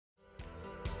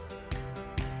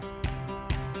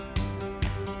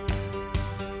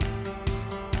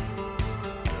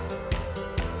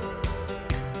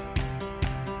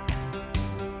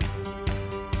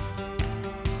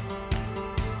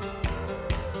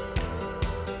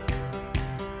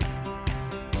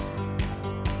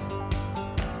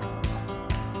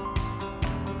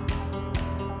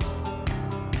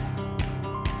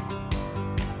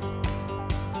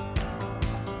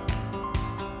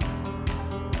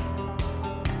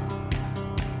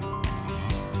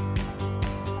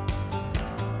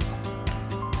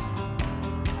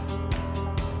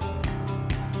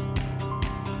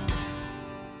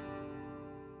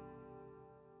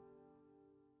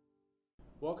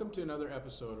Welcome to another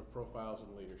episode of Profiles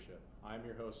in Leadership. I'm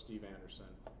your host, Steve Anderson,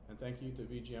 and thank you to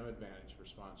VGM Advantage for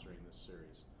sponsoring this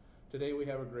series. Today we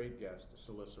have a great guest,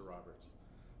 Celissa Roberts.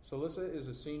 Celissa is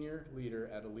a senior leader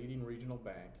at a leading regional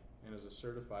bank and is a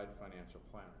certified financial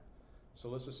planner.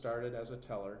 Celissa started as a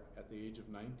teller at the age of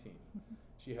 19.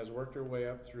 She has worked her way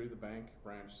up through the bank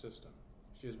branch system.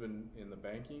 She has been in the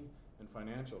banking and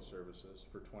financial services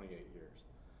for 28 years.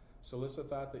 Celissa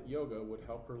thought that yoga would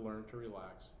help her learn to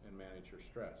relax and manage her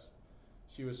stress.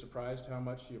 She was surprised how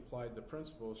much she applied the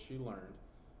principles she learned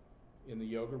in the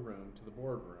yoga room to the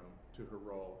boardroom to her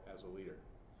role as a leader.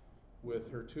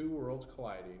 With her two worlds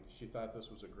colliding, she thought this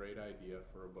was a great idea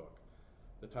for a book.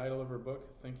 The title of her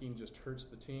book, Thinking Just Hurts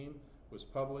the Team, was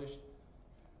published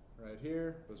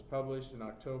in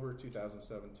October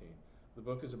 2017. The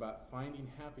book is about finding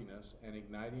happiness and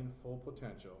igniting full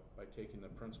potential by taking the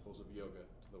principles of yoga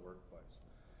to the workplace.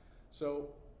 So,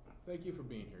 thank you for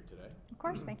being here today. Of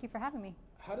course, thank you for having me.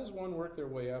 How does one work their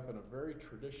way up in a very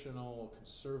traditional,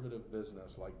 conservative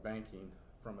business like banking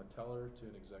from a teller to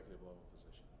an executive level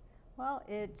position? Well,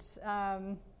 it's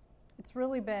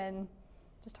really been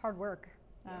just hard work.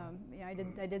 I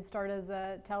did start as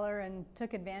a teller and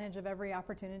took advantage of every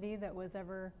opportunity that was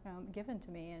ever given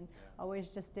to me, and always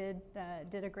just did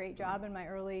a great job in my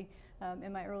early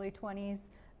 20s.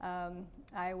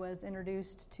 I was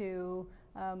introduced to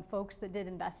folks that did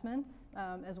investments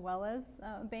as well as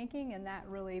banking, and that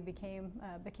really became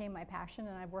my passion.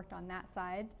 And I've worked on that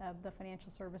side of the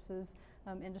financial services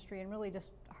industry, and really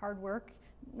just hard work.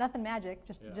 Nothing magic,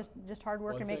 just hard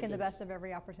work and making the best of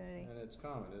every opportunity. And it's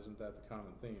common, isn't that the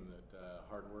common theme, that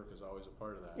hard work is always a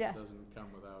part of that? Yeah. It doesn't come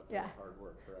without hard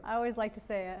work, correct? I always like to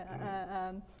say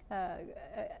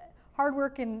hard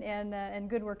work and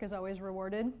good work is always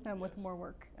rewarded with more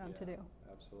work to do.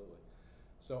 Absolutely.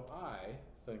 So I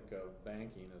think of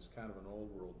banking as kind of an old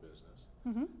world business.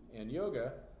 Mm-hmm. And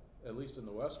yoga, at least in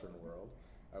the Western world,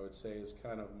 I would say is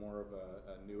kind of more of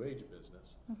a new age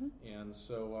business. Mm-hmm. And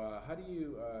so how do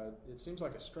you, it seems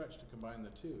like a stretch to combine the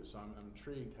two, so I'm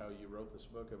intrigued how you wrote this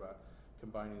book about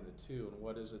combining the two, and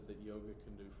what is it that yoga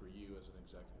can do for you as an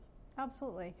executive?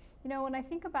 Absolutely. You know, when I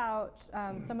think about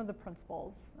some of the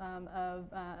principles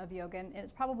of yoga, and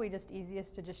it's probably just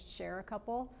easiest to just share a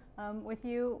couple with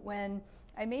you. When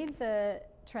I made the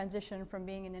transition from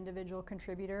being an individual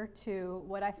contributor to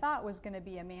what I thought was going to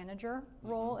be a manager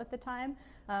role at the time,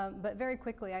 but very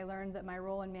quickly I learned that my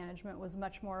role in management was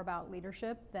much more about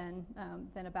leadership than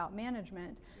about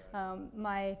management.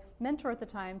 My mentor at the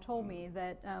time told me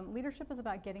that leadership is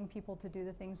about getting people to do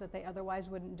the things that they otherwise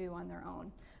wouldn't do on their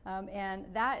own, and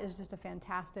that is just a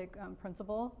fantastic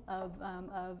principle of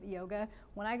yoga.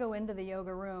 When I go into the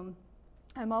yoga room,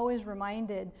 I'm always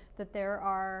reminded that there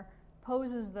are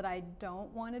poses that I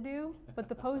don't want to do, but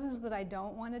the poses that I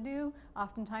don't want to do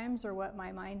oftentimes are what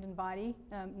my mind and body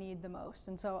need the most.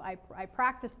 And so I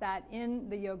practice that in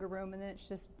the yoga room, and then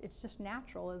it's just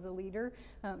natural as a leader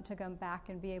to come back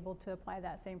and be able to apply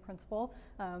that same principle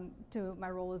to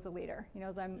my role as a leader. You know,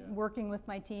 as I'm working with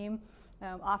my team,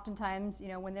 oftentimes, you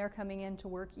know, when they're coming in to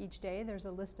work each day, there's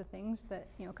a list of things that,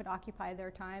 you know, could occupy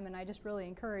their time, and I just really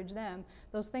encourage them.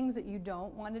 Those things that you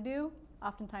don't want to do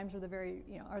oftentimes are the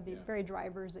very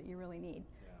drivers that you really need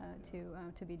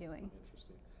to be doing.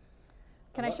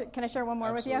 Interesting. Can I share one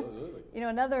more with you? Absolutely. You know,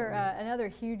 another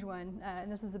huge one,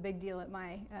 and this is a big deal at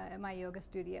my yoga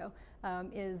studio,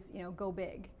 is, you know, go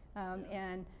big.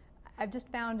 And I've just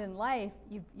found in life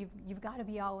you've got to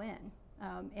be all in.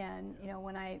 And you know,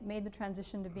 when I made the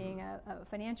transition to being a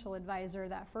financial advisor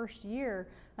that first year,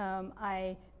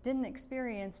 I didn't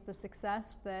experience the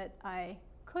success that I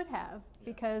could have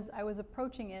because I was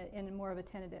approaching it in more of a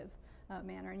tentative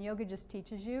manner. And yoga just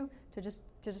teaches you to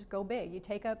just go big. You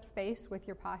take up space with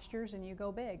your postures and you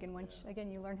go big. And once again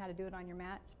you learn how to do it on your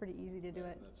mat, it's pretty easy to do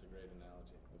it. That's a great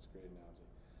analogy.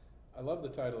 I love the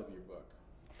title of your book.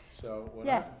 So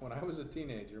when I was a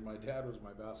teenager, my dad was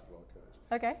my basketball coach.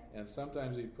 Okay. And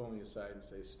sometimes he'd pull me aside and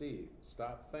say, "Steve,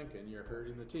 stop thinking you're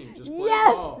hurting the team. Just play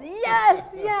ball."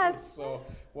 Yes. So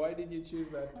why did you choose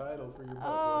that title for your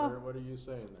book? What are you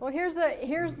saying there? Well, here's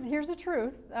the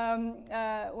truth.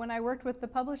 When I worked with the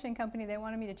publishing company, they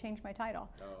wanted me to change my title.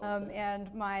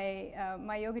 And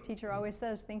my yoga teacher always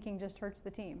says, "Thinking just hurts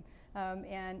the team."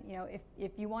 And you know,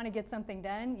 if you want to get something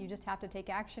done, you just have to take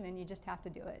action and you just have to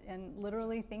do it. And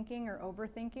literally thinking or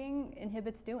overthinking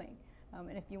inhibits doing.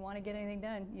 And if you want to get anything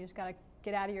done, you just got to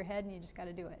get out of your head and you just got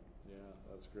to do it. Yeah,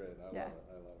 that's great. I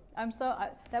love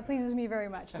it. That pleases me very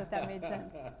much that made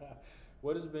sense.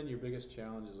 What has been your biggest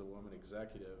challenge as a woman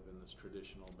executive in this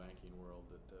traditional banking world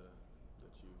that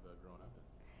you've grown up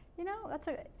in? You know,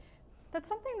 That's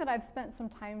something that I've spent some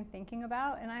time thinking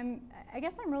about, and I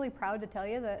guess I'm really proud to tell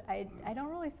you that I don't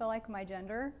really feel like my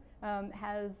gender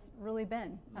has really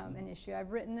been an issue.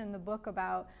 I've written in the book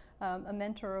about a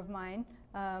mentor of mine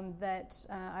that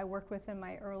I worked with in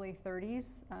my early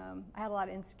 30s. I had a lot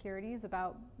of insecurities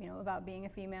about being a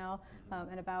female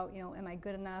and about am I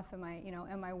good enough?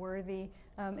 Am I worthy?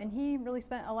 And he really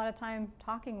spent a lot of time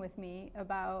talking with me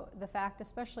about the fact,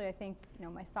 especially I think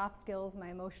my soft skills, my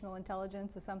emotional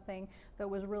intelligence is something that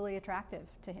was really attractive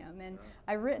to him. And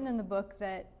I've written in the book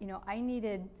that I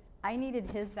needed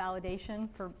his validation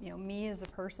for me as a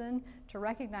person to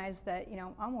recognize that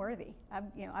I'm worthy.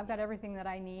 I've got everything that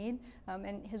I need,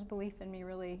 and his belief in me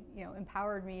really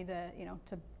empowered me to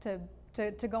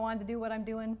go on to do what I'm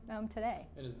doing today.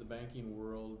 And is the banking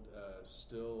world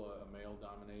still a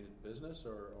male-dominated business,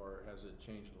 or has it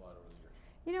changed a lot over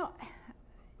the years?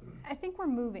 I think we're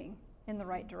moving in the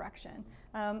right direction.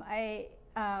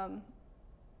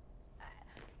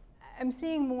 I'm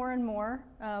seeing more and more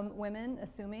women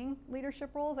assuming leadership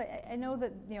roles. I know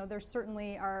that there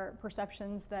certainly are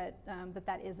perceptions that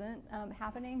that isn't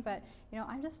happening, but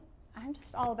I'm just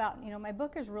all about my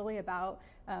book is really about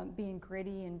being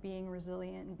gritty and being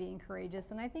resilient and being courageous.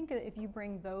 And I think that if you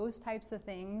bring those types of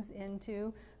things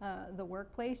into the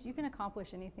workplace, you can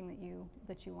accomplish anything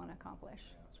that you want to accomplish.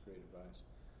 Yeah, that's great advice.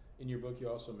 In your book, you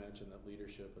also mentioned that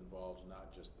leadership involves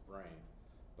not just the brain,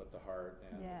 but the heart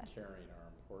and the caring are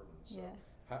important. So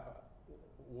yes.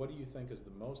 What do you think is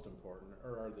the most important,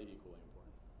 or are they equally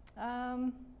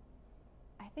important?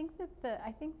 I think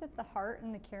that the heart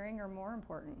and the caring are more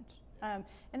important. And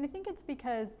I think it's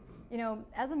because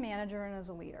as a manager and as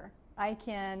a leader, I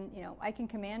can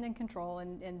command and control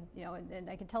and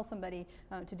I can tell somebody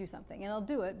to do something, and I'll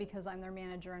do it because I'm their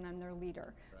manager and I'm their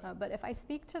leader. Right. But if I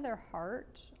speak to their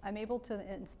heart, I'm able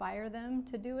to inspire them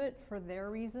to do it for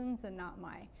their reasons and not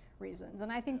my reasons.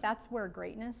 And I think that's where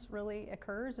greatness really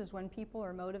occurs, is when people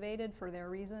are motivated for their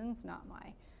reasons, not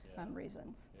my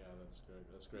reasons. Yeah, that's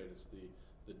great. That's great. It's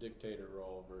the dictator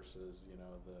role versus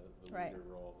the right. leader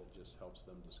role that just helps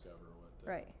them discover what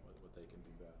right. what they can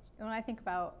do best. And when I think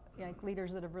about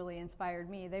leaders that have really inspired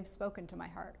me, they've spoken to my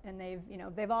heart, and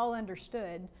they've all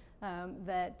understood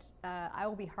that I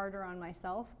will be harder on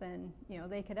myself than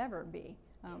they could ever be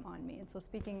on me. And so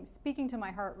speaking to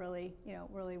my heart really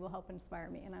will help inspire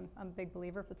me. And I'm a big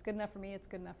believer, if it's good enough for me, it's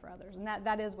good enough for others. And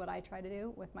that is what I try to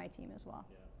do with my team as well.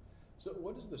 Yeah. So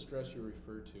what is the stress you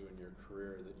refer to in your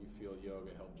career that you feel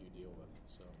yoga helped you deal with?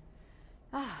 So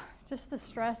just the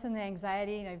stress and the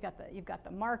anxiety. You've got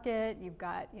the market. You've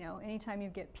got anytime you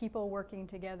get people working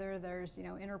together, there's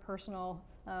interpersonal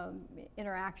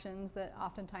interactions that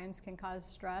oftentimes can cause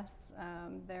stress.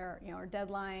 There are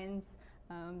deadlines.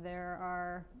 There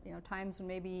are times when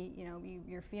maybe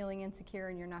you're feeling insecure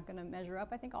and you're not going to measure up.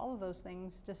 I think all of those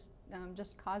things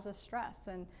just cause us stress,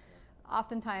 and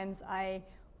oftentimes I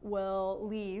will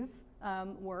leave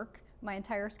work. My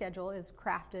entire schedule is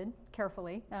crafted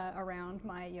carefully around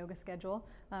my yoga schedule,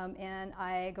 and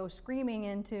I go screaming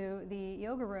into the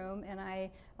yoga room, and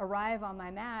I arrive on my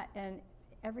mat, and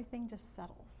everything just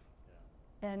settles.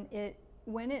 Yeah. And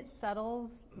when it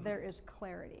settles, there is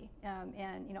clarity.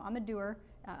 And I'm a doer.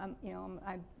 I'm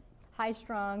high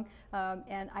strung,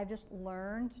 and I've just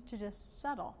learned to just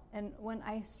settle. And when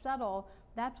I settle,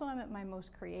 that's when I'm at my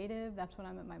most creative. That's when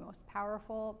I'm at my most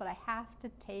powerful. But I have to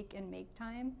take and make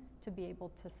time to be able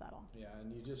to settle. Yeah,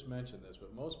 and you just mentioned this,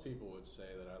 but most people would say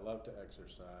that I love to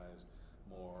exercise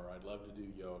more. I'd love to do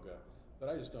yoga, but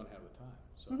I just don't have the time.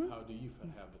 So how do you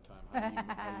have the time?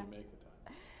 How do you make the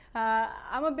time?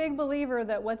 I'm a big believer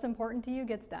that what's important to you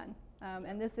gets done.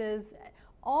 And this is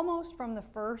almost from the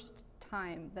first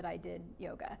time that I did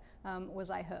yoga was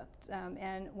I hooked.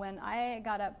 And when I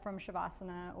got up from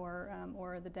Shavasana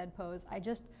or the dead pose, I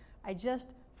just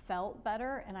felt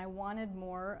better, and I wanted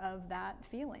more of that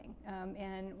feeling.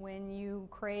 And when you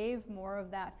crave more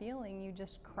of that feeling, you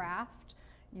just craft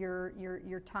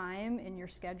your time and your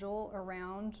schedule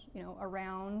around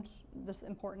this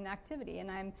important activity.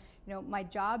 And my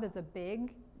job is a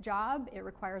big job. It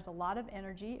requires a lot of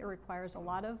energy. It requires a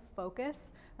lot of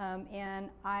focus, and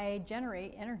I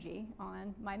generate energy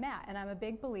on my mat. And I'm a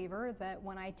big believer that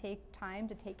when I take time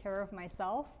to take care of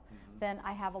myself, then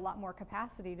I have a lot more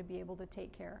capacity to be able to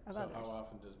take care of others. So how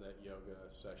often does that yoga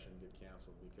session get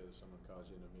canceled because someone calls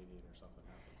you in a meeting or something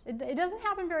happens? It doesn't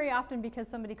happen very often because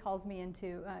somebody calls me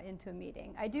into a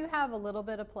meeting. I do have a little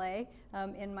bit of play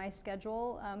in my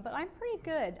schedule, but I'm pretty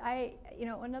good.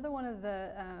 Another one of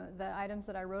the items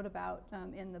that I wrote about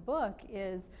in the book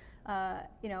is,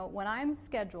 when I'm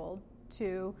scheduled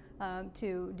to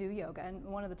do yoga, and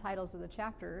one of the titles of the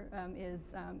chapter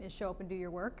is "Show Up and Do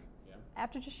Your Work." I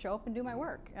have to just show up and do my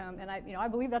work. And I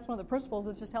believe that's one of the principles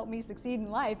that's just helped me succeed in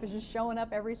life, is just showing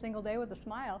up every single day with a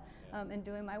smile and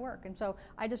doing my work. And so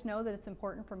I just know that it's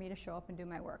important for me to show up and do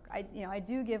my work. I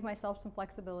do give myself some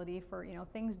flexibility for,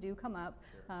 things do come up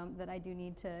that I do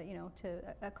need to, to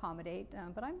accommodate.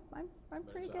 But I'm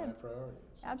pretty good. It's a high priority.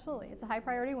 Absolutely. It's a high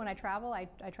priority. When I travel, I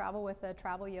travel with a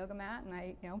travel yoga mat, and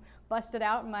I, bust it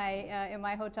out in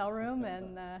my hotel room.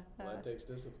 And well, that takes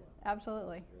discipline.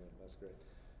 Absolutely. That's great.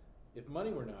 If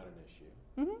money were not an issue,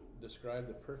 describe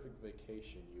the perfect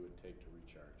vacation you would take to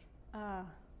recharge.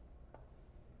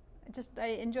 I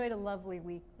enjoyed a lovely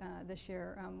week this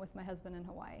year with my husband in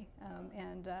Hawaii,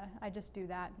 and I just do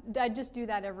that. I just do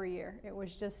that every year. It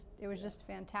was just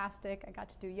fantastic. I got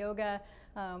to do yoga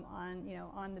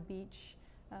on the beach,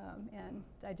 and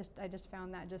I just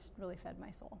found that just really fed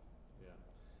my soul. Yeah.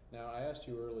 Now, I asked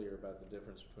you earlier about the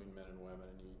difference between men and women,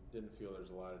 and you didn't feel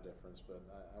there's a lot of difference, but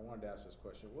I wanted to ask this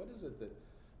question. What is it that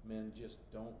men just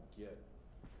don't get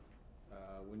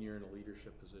when you're in a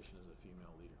leadership position as a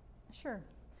female leader? Sure.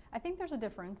 I think there's a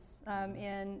difference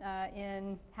in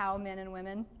how men and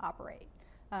women operate.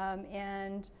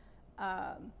 And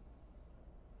I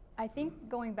think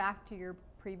going back to your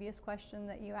previous question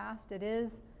that you asked, it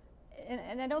is,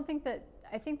 and I think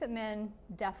that men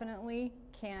definitely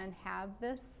can have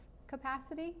this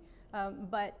capacity.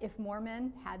 But if more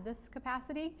men had this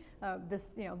capacity, it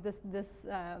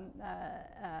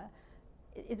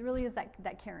really is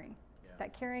that caring,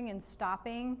 that caring and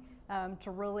stopping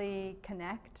to really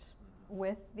connect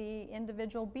with the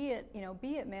individual, be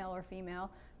it male or female,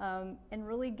 and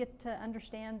really get to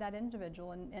understand that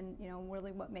individual and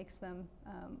really what makes them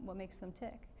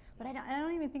tick. But I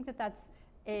don't even think that that's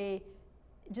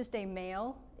just a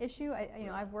male issue.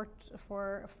 I've worked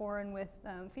for and with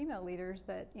female leaders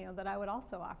that I would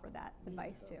also offer that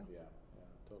advice to. Yeah,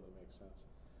 totally makes sense.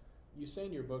 You say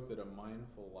in your book that a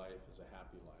mindful life is a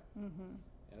happy life,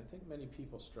 and I think many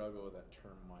people struggle with that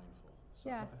term mindful. So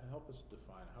help us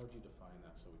define. How would you define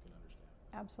that so we can understand?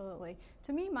 Absolutely.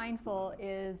 To me, mindful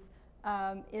is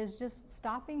just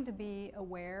stopping to be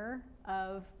aware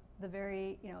of the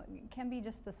very, it can be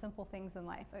just the simple things in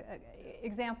life.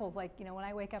 Examples like, when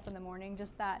I wake up in the morning,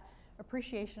 just that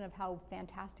appreciation of how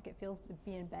fantastic it feels to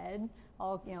be in bed,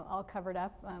 all covered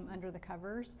up under the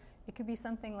covers. It could be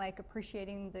something like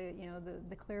appreciating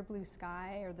the clear blue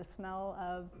sky, or the smell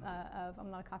of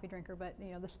I'm not a coffee drinker, but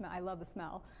the smell. I love the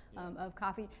smell of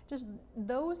coffee. Just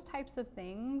those types of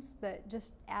things that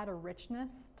just add a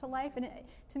richness to life. And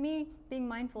to me, being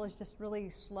mindful is just really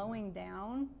slowing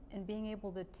down and being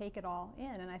able to take it all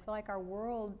in. And I feel like our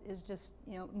world is just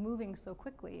moving so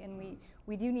quickly, and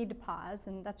we do need to pause.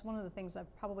 And that's one of the things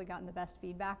I've probably gotten the best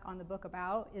feedback on the book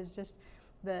about, is just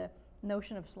the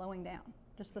notion of slowing down.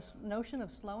 Just the notion of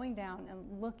slowing down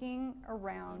and looking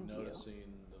around and noticing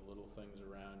the little things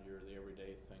around you, or the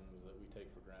everyday things that we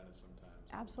take for granted sometimes.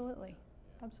 Absolutely.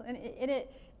 Absolutely.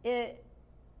 And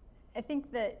I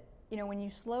think that when you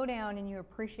slow down and you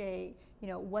appreciate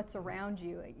what's around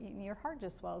you, your heart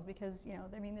just swells, because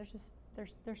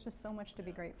there's just so much to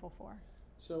be grateful for.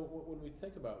 So when we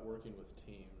think about working with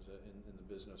teams in the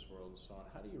business world and so on,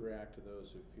 how do you react to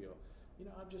those who feel,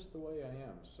 I'm just the way I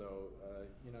am, so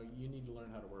you need to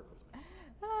learn how to work with me?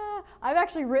 I've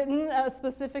actually written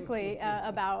specifically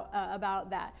about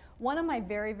that. One of my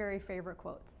very, very favorite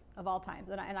quotes of all time,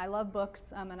 and I love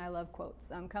books and I love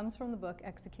quotes, comes from the book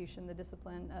Execution: The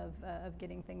Discipline of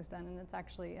Getting Things Done, and it's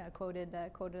actually quoted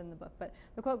in the book. But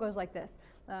the quote goes like this: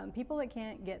 people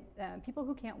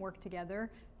who can't work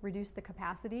together reduce the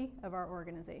capacity of our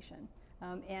organization.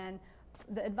 And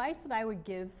the advice that I would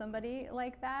give somebody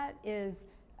like that is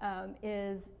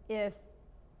if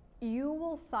you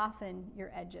will soften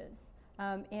your edges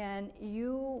and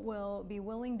you will be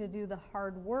willing to do the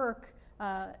hard work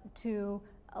to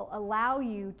allow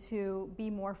you to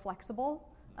be more flexible,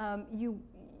 you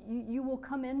will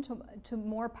come into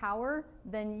more power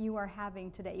than you are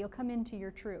having today. You'll come into your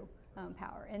true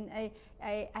power. And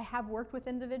I have worked with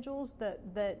individuals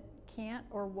that can't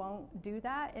or won't do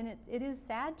that, and it is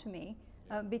sad to me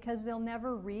because they'll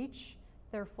never reach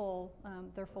their full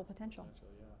potential.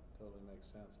 Yeah, totally makes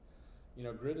sense.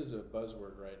 Grit is a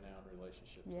buzzword right now in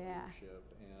relationship to leadership,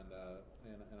 and I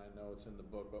know it's in the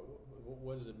book, but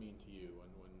what does it mean to you when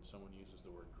someone uses the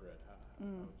word grit? How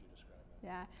would you describe that?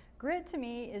 Yeah, grit to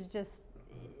me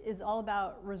is all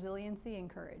about resiliency and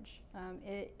courage.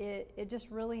 It just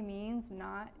really means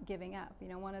not giving up.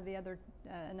 One of the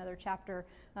another chapter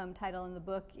title in the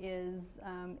book is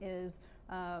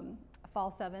Fall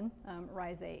 7,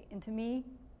 Rise 8, and to me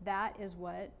that is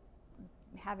what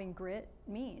having grit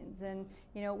means. And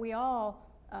we all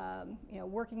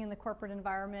working in the corporate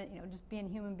environment, just being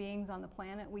human beings on the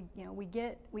planet, we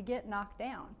get knocked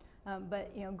down.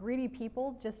 But greedy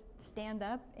people just stand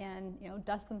up and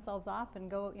dust themselves off and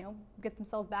go get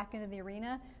themselves back into the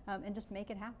arena and just make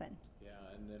it happen. Yeah,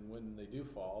 and then when they do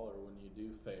fall or when you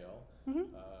do fail,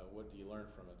 what do you learn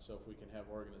from it? So if we can have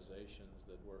organizations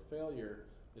that where failure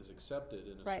is accepted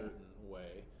in a certain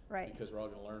way, because we're all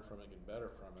going to learn from it and get better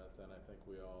from it, then I think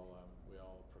we all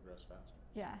progress faster.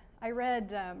 Yeah, I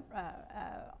read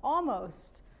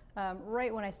almost.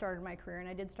 Right when I started my career, and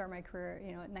I did start my career,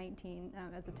 at 19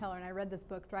 as a teller, and I read this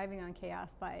book, Thriving on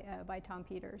Chaos, by Tom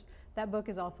Peters. That book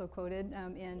is also quoted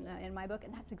in my book,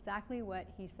 and that's exactly what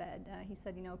he said. He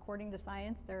said, according to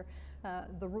science, the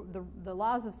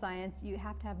laws of science, you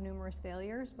have to have numerous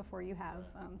failures before you have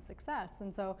success.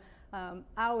 And so I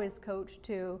always coach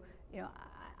to,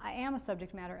 I am a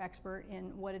subject matter expert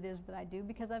in what it is that I do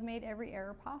because I've made every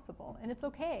error possible, and it's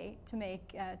okay to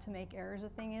make errors. The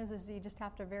thing is you just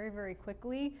have to very, very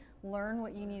quickly learn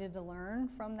what you needed to learn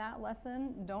from that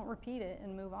lesson. Don't repeat it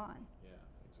and move on. Yeah,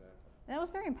 exactly. And it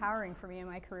was very empowering for me in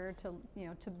my career to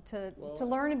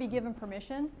learn and be given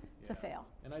permission to fail.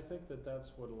 And I think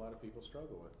that's what a lot of people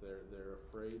struggle with. They're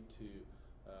afraid to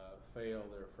fail.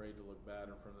 They're afraid to look bad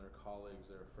in front of their colleagues.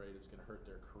 They're afraid it's going to hurt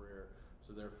their career.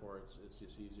 So therefore, it's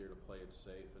just easier to play it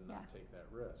safe and not take that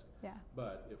risk. Yeah.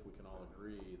 But if we can all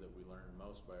agree that we learn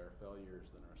most by our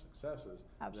failures than our successes,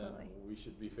 absolutely, then we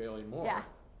should be failing more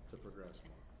to progress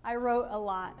more. I wrote a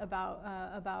lot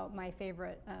about my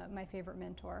favorite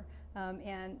mentor,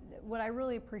 and what I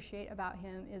really appreciate about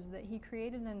him is that he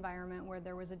created an environment where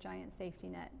there was a giant safety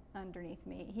net underneath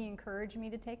me. He encouraged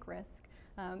me to take risk.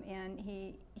 And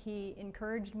he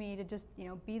encouraged me to just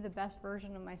be the best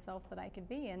version of myself that I could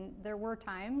be. And there were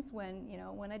times when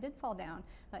when I did fall down,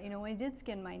 when I did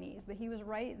skin my knees. But he was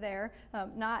right there,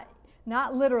 not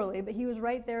literally, but he was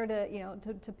right there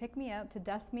to pick me up, to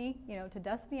dust me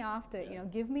off, to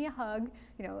give me a hug,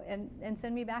 and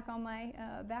send me back on my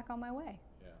way.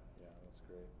 Yeah, that's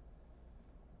great.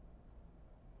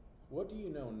 What do you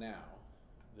know now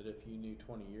that if you knew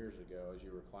 20 years ago as you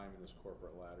were climbing this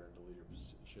corporate ladder into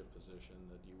leadership position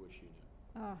that you wish you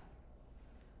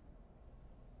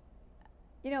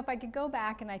knew? If I could go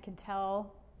back and I could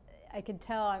tell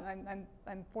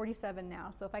I'm 47 now,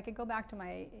 so if I could go back to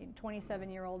my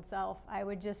 27-year-old self, I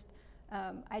would just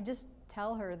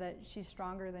tell her that she's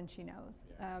stronger than she knows.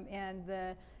 And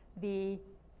the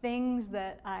things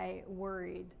that I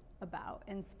worried about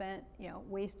and spent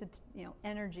wasted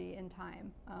energy and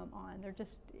time on, they're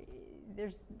just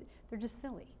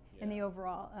silly in the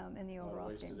overall scheme.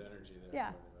 Wasted energy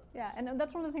there. Yeah, and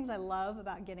that's one of the things I love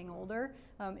about getting older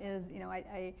is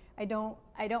I don't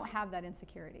have that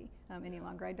insecurity any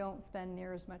longer. I don't spend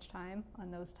near as much time on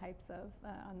those types of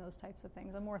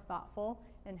things. I'm more thoughtful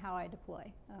in how I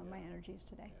deploy my energies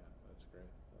today. Yeah, that's great.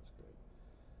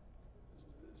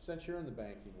 Since you're in the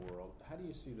banking world, how do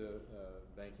you see the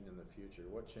banking in the future?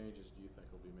 What changes do you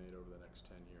think will be made over the next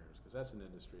 10 years? Because that's an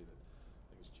industry that I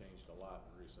think has changed a lot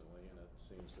recently, and it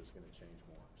seems it's going to change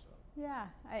more. So. Yeah,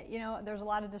 there's a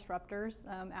lot of disruptors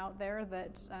out there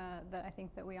that I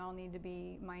think that we all need to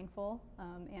be mindful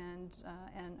and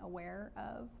aware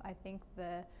of. I think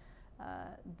the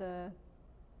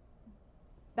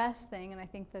best thing, and I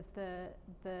think that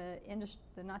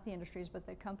not the industries, but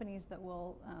the companies that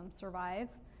will survive,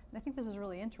 and I think this is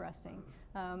really interesting,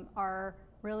 are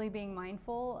really being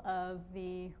mindful of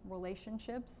the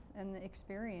relationships and the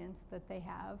experience that they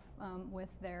have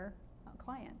with their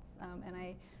clients. And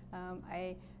I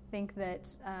think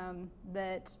that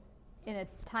that in a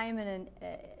time and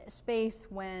a space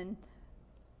when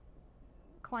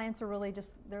clients are really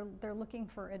just they're looking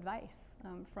for advice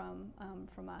from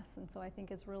us, and so I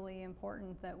think it's really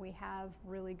important that we have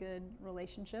really good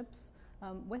relationships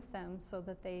with them so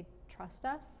that they trust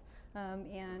us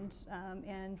and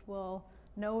will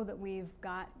know that we've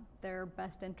got their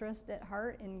best interest at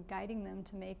heart in guiding them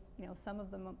to make some of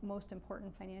the most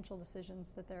important financial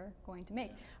decisions that they're going to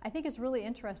make. I think it's really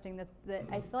interesting that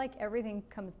I feel like everything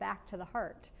comes back to the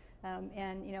heart.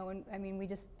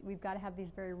 We've got to have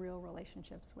these very real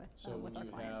relationships with our clients. So when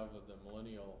you have the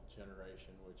millennial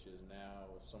generation, which is now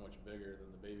so much bigger than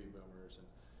the baby boomers and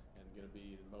going to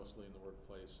be mostly in the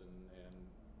workplace and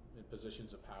in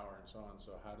positions of power and so on.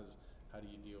 So how do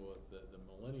you deal with the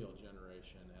millennial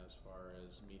generation as far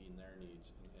as meeting their needs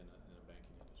in a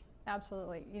banking industry?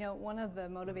 Absolutely. One of the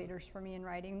motivators for me in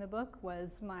writing the book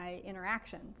was my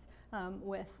interactions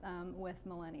with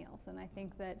millennials, and I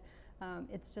think that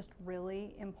it's just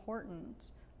really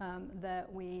important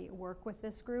that we work with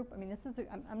this group. I mean,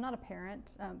 I'm not a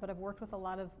parent, but I've worked with a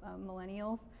lot of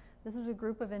millennials This is a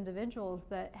group of individuals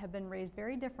that have been raised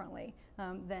very differently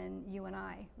than you and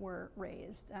I were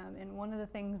raised. And one of the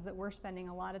things that we're spending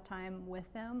a lot of time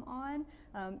with them on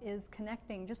is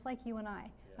connecting, just like you and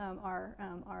I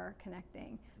are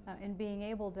connecting, and being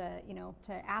able to,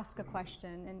 to ask a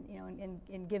question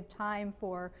and give time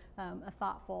for a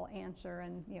thoughtful answer,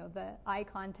 and the eye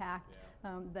contact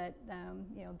that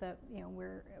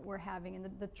we're having, and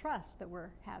the trust that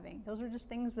we're having. Those are just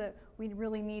things that we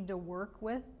really need to work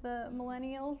with the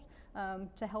millennials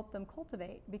to help them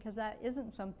cultivate, because that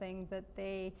isn't something that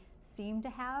they seem to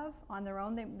have on their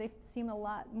own. They seem a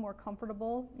lot more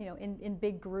comfortable, in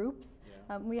big groups.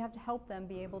 We have to help them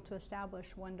be able to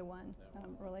establish one-to-one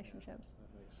relationships.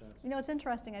 That makes sense. It's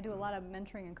interesting. I do a lot of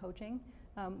mentoring and coaching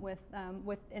with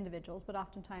individuals, but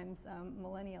oftentimes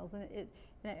millennials. And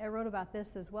I wrote about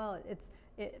this as well.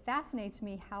 It fascinates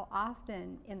me how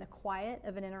often, in the quiet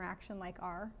of an interaction like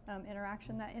our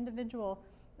interaction, that individual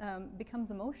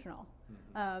becomes emotional.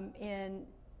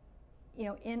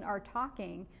 In our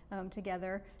talking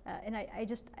together, and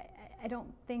I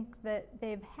don't think that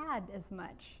they've had as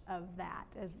much of that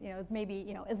as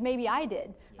maybe I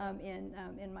did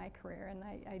in my career,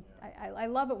 and I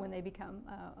love it when they become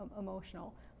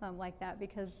emotional like that,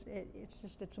 because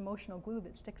it's emotional glue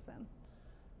that sticks them.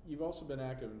 You've also been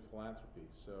active in philanthropy,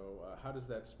 so how does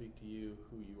that speak to you,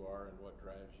 who you are, and what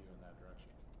drives you in that direction?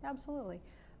 Absolutely.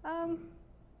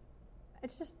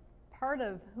 It's just part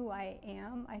of who I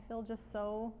am. I feel just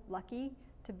so lucky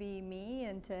to be me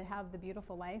and to have the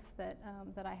beautiful life that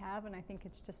I have, and I think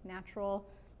it's just natural,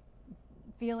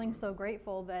 feeling so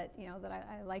grateful that that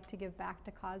I like to give back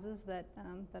to causes that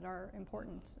are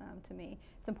important to me.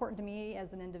 It's important to me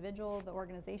as an individual. The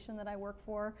organization that I work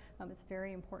for, it's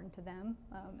very important to them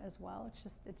as well.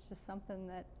 It's just something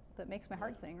that makes my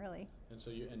heart sing, really. And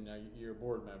so you're a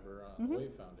board member on the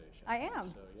Wave Foundation. I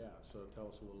am. So tell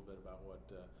us a little bit about what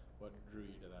drew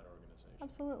you to that organization.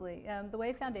 Absolutely. The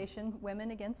Wave Foundation,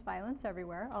 Women Against Violence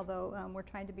Everywhere, although we're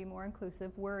trying to be more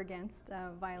inclusive, we're against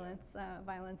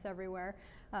violence everywhere.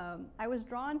 I was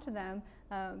drawn to them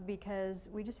because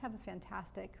we just have a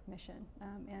fantastic mission,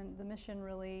 and the mission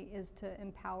really is to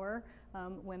empower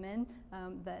women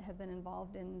that have been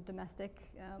involved in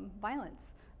domestic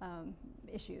violence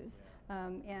issues,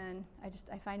 and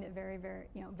I find it very, very,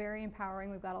 very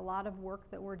empowering. We've got a lot of work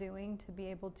that we're doing to be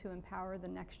able to empower the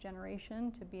next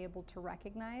generation, to be able to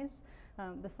recognize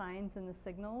the signs and the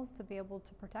signals, to be able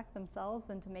to protect themselves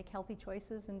and to make healthy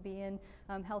choices and be in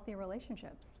healthy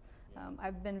relationships.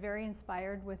 I've been very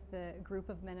inspired with the group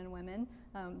of men and women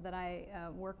that I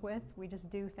work with. We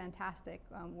just do fantastic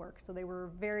work. So they were a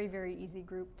very, very easy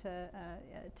group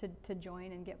to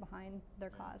join and get behind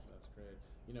their cause. That's great.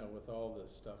 With all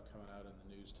the stuff coming out in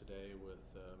the news today with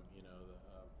the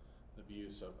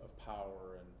abuse of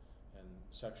power and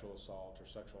sexual assault or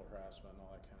sexual harassment and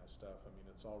all that kind of stuff,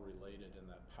 it's all related in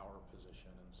that power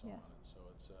position and so on. And so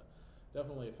it's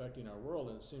definitely affecting our world,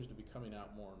 and it seems to be coming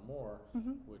out more and more,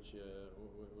 which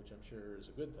I'm sure is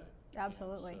a good thing.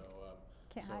 Absolutely.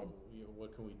 Can't hide.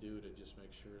 What can we do to just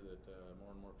make sure that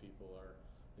more and more people are?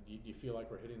 Do you feel like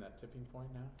we're hitting that tipping point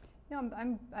now?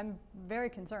 I'm very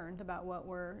concerned about what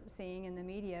we're seeing in the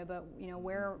media, but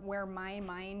where my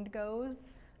mind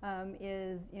goes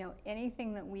is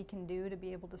anything that we can do to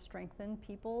be able to strengthen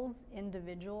people's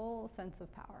individual sense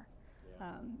of power.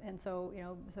 And so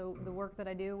so the work that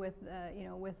I do with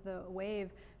with the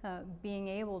Wave, being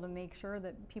able to make sure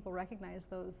that people recognize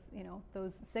those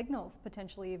those signals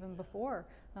potentially even before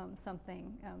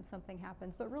something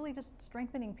happens, but really just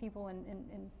strengthening people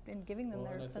and giving them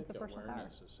their sense of personal power.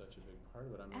 Awareness is such a big part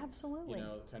of it. Absolutely.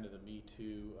 Kind of the Me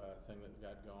Too thing that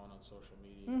got going on social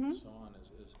media and so on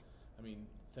is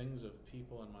things of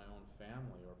people in my own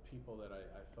family or people that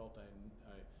I felt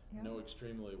I know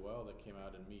extremely well that came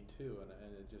out in Me Too,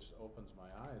 and it just opens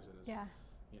my eyes, and it's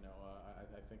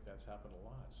I think that's happened a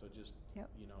lot. So just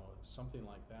something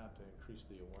like that to increase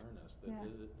the awareness that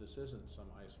this isn't some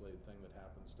isolated thing that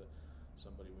happens to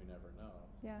somebody we never know.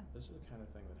 This is the kind of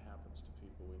thing that happens to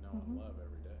people we know and love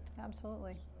every day.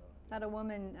 Absolutely. I had a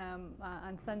woman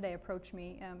on Sunday approach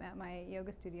me at my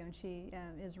yoga studio, and she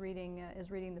is reading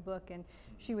the book, and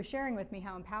she was sharing with me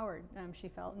how empowered she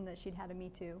felt, and that she'd had a Me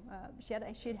Too.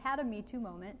 She'd had a Me Too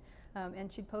moment,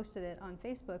 and she'd posted it on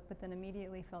Facebook, but then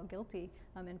immediately felt guilty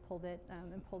and pulled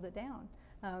it down.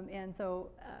 And so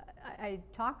I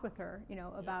talked with her,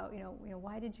 about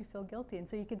why did you feel guilty? And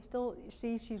so you can still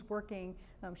see she's working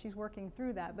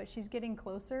through that, but she's getting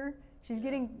closer. She's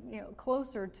getting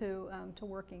closer to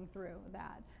working through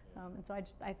that. And so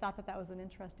I thought that was an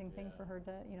interesting thing for her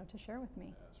to share with me.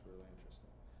 Yeah, it's really interesting.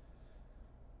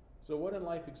 So what in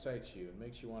life excites you and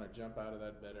makes you want to jump out of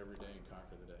that bed every day and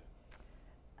conquer the day?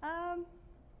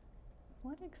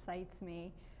 What excites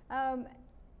me? I'm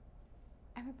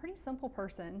a pretty simple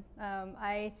person.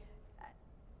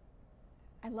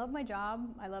 I love my job.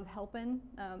 I love helping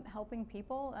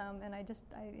people, and I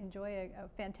enjoy a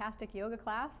fantastic yoga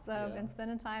class and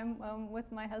spending time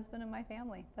with my husband and my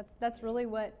family. That's really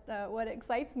what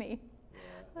excites me.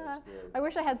 Yeah, that's good. I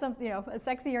wish I had something, a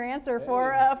sexier answer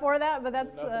for that, but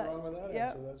that's nothing wrong with that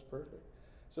answer. That's perfect.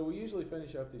 So we usually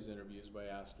finish up these interviews by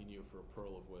asking you for a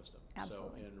pearl of wisdom.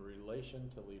 Absolutely. So in relation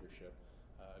to leadership,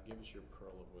 give us your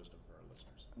pearl of wisdom for our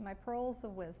listeners. My pearls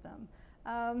of wisdom.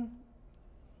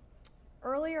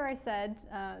 Earlier, I said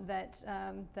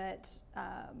that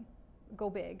go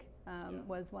big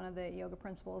was one of the yoga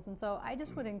principles, and so I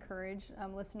just would encourage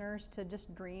listeners to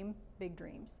just dream big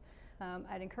dreams.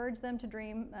 I'd encourage them to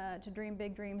dream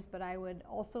big dreams, but I would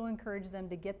also encourage them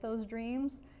to get those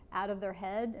dreams out of their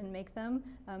head and make them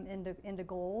into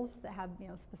goals that have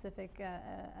specific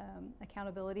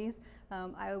accountabilities.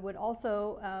 I would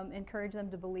also encourage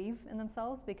them to believe in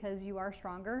themselves, because you are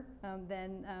stronger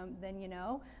than you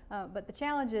know. But the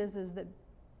challenge is that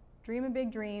dreaming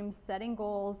big dreams, setting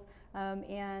goals,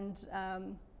 and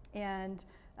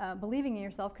believing in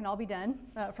yourself can all be done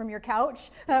from your couch,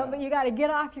 but you got to get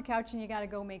off your couch and you got to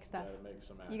go make stuff.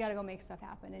 You got to go make stuff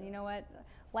happen. And you know what?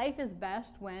 Life is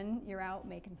best when you're out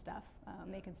making stuff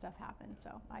happen.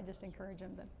 So I just encourage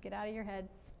them to get out of your head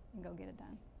and go get it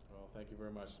done. Well, thank you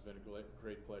very much. It's been a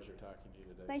great pleasure talking to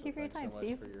you today. Thank you for your time,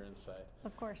 Steve. Thanks so much for your insight.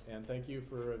 Of course. And thank you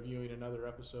for viewing another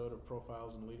episode of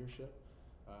Profiles in Leadership.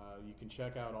 You can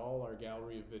check out all our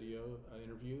gallery of video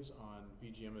interviews on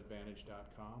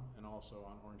vgmadvantage.com and also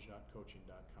on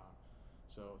orangedotcoaching.com.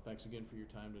 So thanks again for your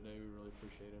time today. We really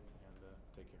appreciate it, and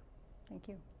take care. Thank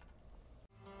you.